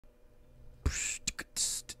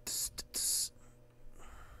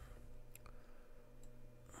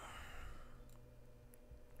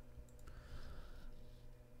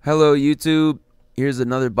Hello YouTube, here's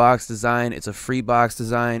another box design. It's a free box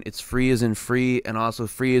design. It's free as in free and also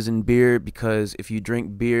free as in beer, because if you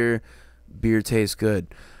drink beer, beer tastes good.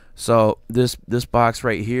 So this box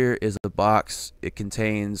right here is a box. It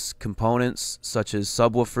contains components such as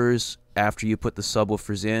subwoofers. After you put the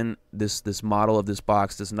subwoofers in, this model of this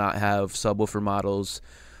box does not have subwoofer models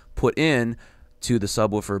put in to the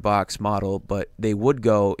subwoofer box model, but they would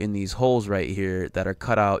go in these holes right here that are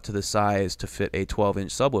cut out to the size to fit a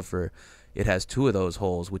 12-inch subwoofer. It has two of those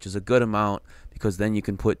holes, which is a good amount, because then you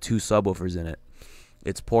can put two subwoofers in it.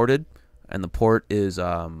 It's ported, and the port is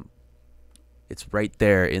it's right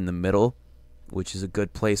there in the middle, which is a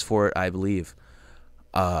good place for it, I believe.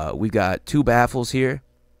 We've got two baffles here.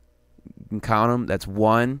 You can count them. That's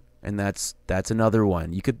one, and that's another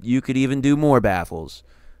one. You could even do more baffles.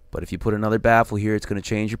 But if you put another baffle here, it's going to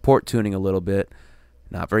change your port tuning a little bit.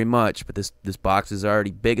 Not very much, but this box is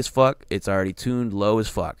already big as fuck. It's already tuned low as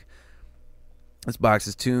fuck. This box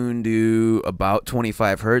is tuned to about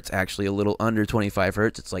 25 hertz, actually a little under 25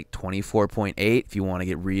 hertz. It's like 24.8 if you want to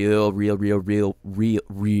get real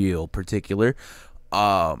particular.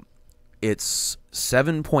 It's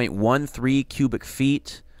 7.13 cubic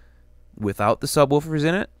feet without the subwoofers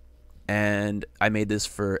in it. And I made this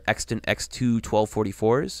for Exton X2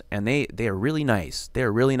 1244s, and they are really nice.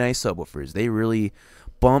 They're really nice subwoofers. They really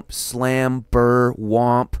bump, slam, burr,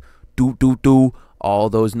 womp, do, all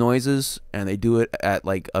those noises, and they do it at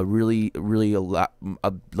like a really a lot,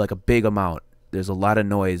 like a big amount. There's a lot of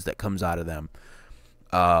noise that comes out of them.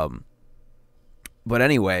 But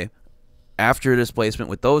anyway, after displacement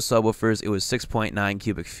with those subwoofers, it was 6.9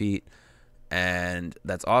 cubic feet. And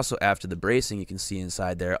that's also after the bracing. You can see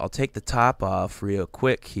inside there. I'll take the top off real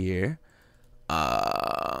quick here.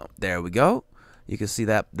 There we go. You can see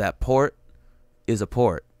that port is a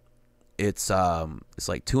port. It's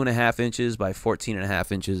like 2.5 inches by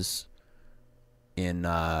 14.5 inches in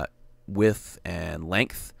width and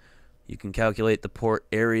length. You can calculate the port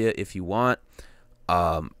area if you want.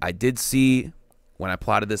 I did see when I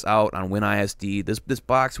plotted this out on WinISD, this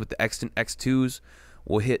box with the Exton X2s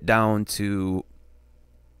will hit down to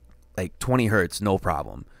like 20 hertz, no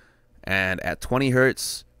problem. And at 20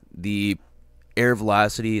 hertz, the air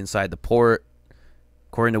velocity inside the port,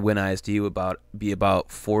 according to WinISD, would be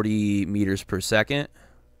about 40 meters per second,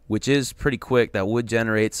 which is pretty quick. That would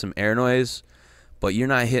generate some air noise, but you're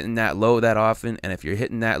not hitting that low that often. And if you're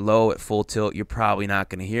hitting that low at full tilt, you're probably not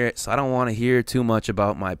going to hear it. So I don't want to hear too much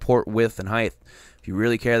about my port width and height. If you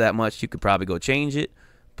really care that much, you could probably go change it,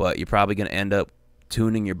 but you're probably going to end up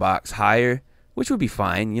tuning your box higher, which would be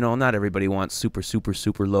fine. You know, not everybody wants super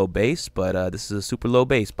low bass, but this is a super low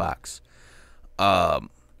bass box.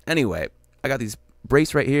 Anyway, I got these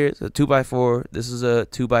brace right here. It's a 2x4. This is a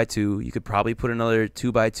 2x2. You could probably put another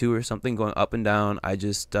 2x2 or something going up and down. I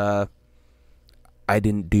just I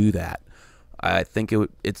didn't do that. I think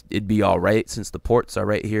it'd be all right, since the ports are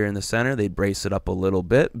right here in the center. They'd brace it up a little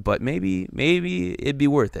bit, but maybe it'd be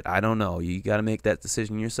worth it. I don't know. You got to make that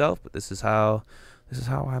decision yourself. But this is how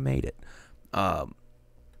I made it.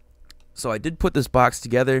 So I did put this box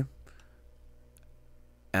together,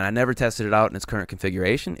 and I never tested it out in its current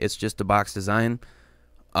configuration. It's just a box design.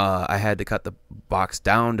 I had to cut the box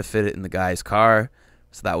down to fit it in the guy's car,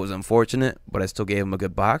 so that was unfortunate, but I still gave him a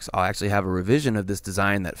good box. I'll actually have a revision of this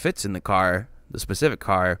design that fits in the car, the specific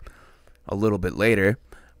car, a little bit later.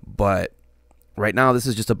 But right now, this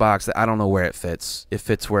is just a box that I don't know where it fits. It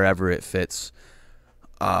fits wherever it fits.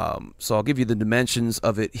 So I'll give you the dimensions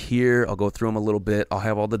of it here. I'll go through them a little bit. I'll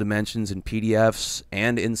have all the dimensions in PDFs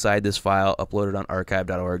and inside this file uploaded on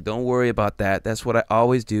archive.org. Don't worry about that. That's what I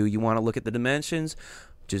always do. You want to look at the dimensions?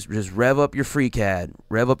 Just rev up your FreeCAD.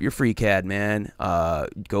 Rev up your FreeCAD, man.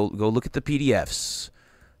 Go look at the PDFs.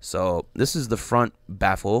 So this is the front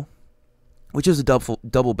baffle, which is a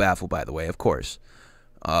double baffle, by the way, of course.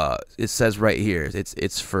 It says right here,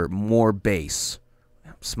 it's for more bass.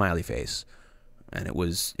 Smiley face. And it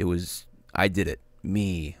was I did it.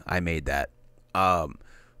 I made that.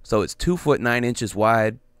 So it's 2 foot 9 inches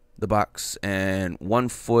wide, the box, and 1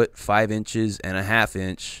 foot 5 inches and a half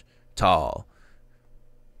inch tall.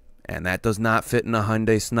 And that does not fit in a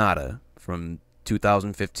Hyundai Sonata from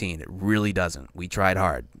 2015. It really doesn't. We tried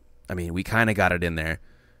hard. I mean, we kind of got it in there,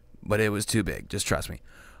 but it was too big. Just trust me.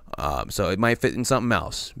 So it might fit in something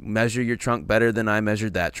else. Measure your trunk better than I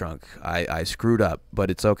measured that trunk. I screwed up,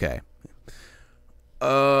 but it's okay.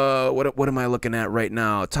 What am I looking at right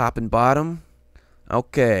now? Top and bottom.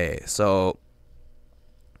 Okay, so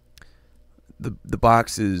the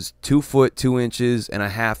box is 2 foot 2 inches and a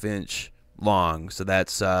half inch long, so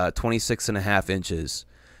that's 26.5 inches.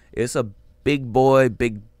 It's a big boy,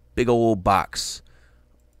 big old box.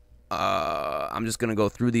 I'm just gonna go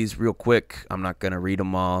through these real quick. I'm not gonna read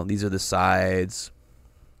them all. These are the sides.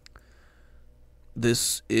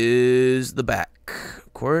 This is the back,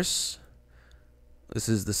 of course. This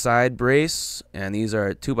is the side brace, and these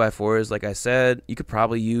are 2x4s. Like I said, you could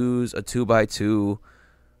probably use a 2x2.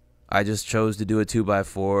 I just chose to do a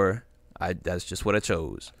 2x4. That's just what I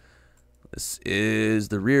chose. This is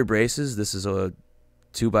the rear braces. This is a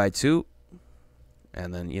 2x2,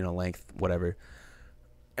 and then, you know, length, whatever.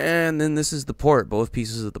 And then this is the port, both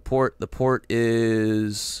pieces of the port. The port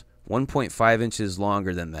is 1.5 inches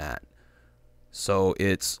longer than that. So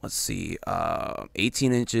it's, let's see,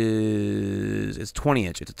 18 inches, it's 20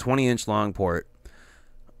 inch. It's a 20-inch long port.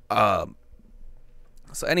 So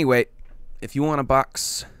anyway, if you want a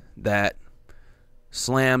box that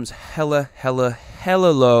slams hella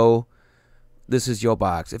low, this is your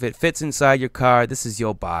box. If it fits inside your car, this is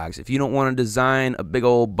your box. If you don't want to design a big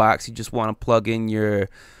old box, you just want to plug in your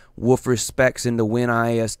woofer specs into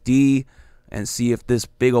WinISD and see if this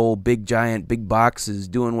big giant box is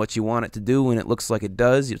doing what you want it to do, and it looks like it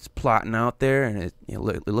does. It's plotting out there, and it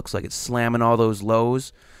looks like it's slamming all those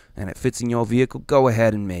lows, and it fits in your vehicle. Go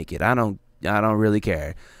ahead and make it. I don't really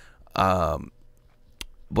care. But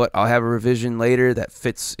I'll have a revision later that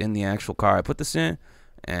fits in the actual car I put this in.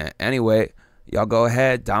 And anyway, y'all go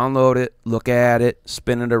ahead, download it, look at it,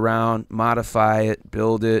 spin it around, modify it,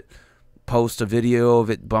 build it, post a video of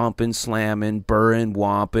it bumping, slamming, burring,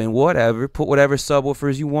 whomping, whatever. Put whatever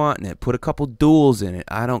subwoofers you want in it. Put a couple duals in it.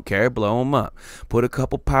 I don't care. Blow them up. Put a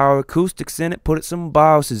couple power acoustics in it. Put some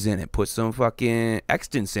Bosses in it. Put some fucking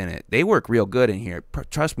Extents in it. They work real good in here.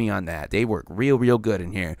 Trust me on that. They work real good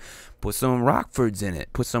in here. Put some Rockfords in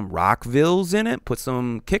it. Put some Rockvilles in it. Put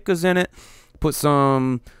some Kickers in it. Put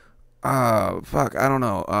some, I don't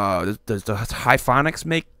know. Does the Hyphonics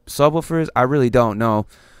make subwoofers? I really don't know.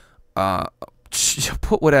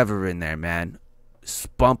 Put whatever in there, man.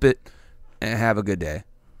 Bump it and have a good day.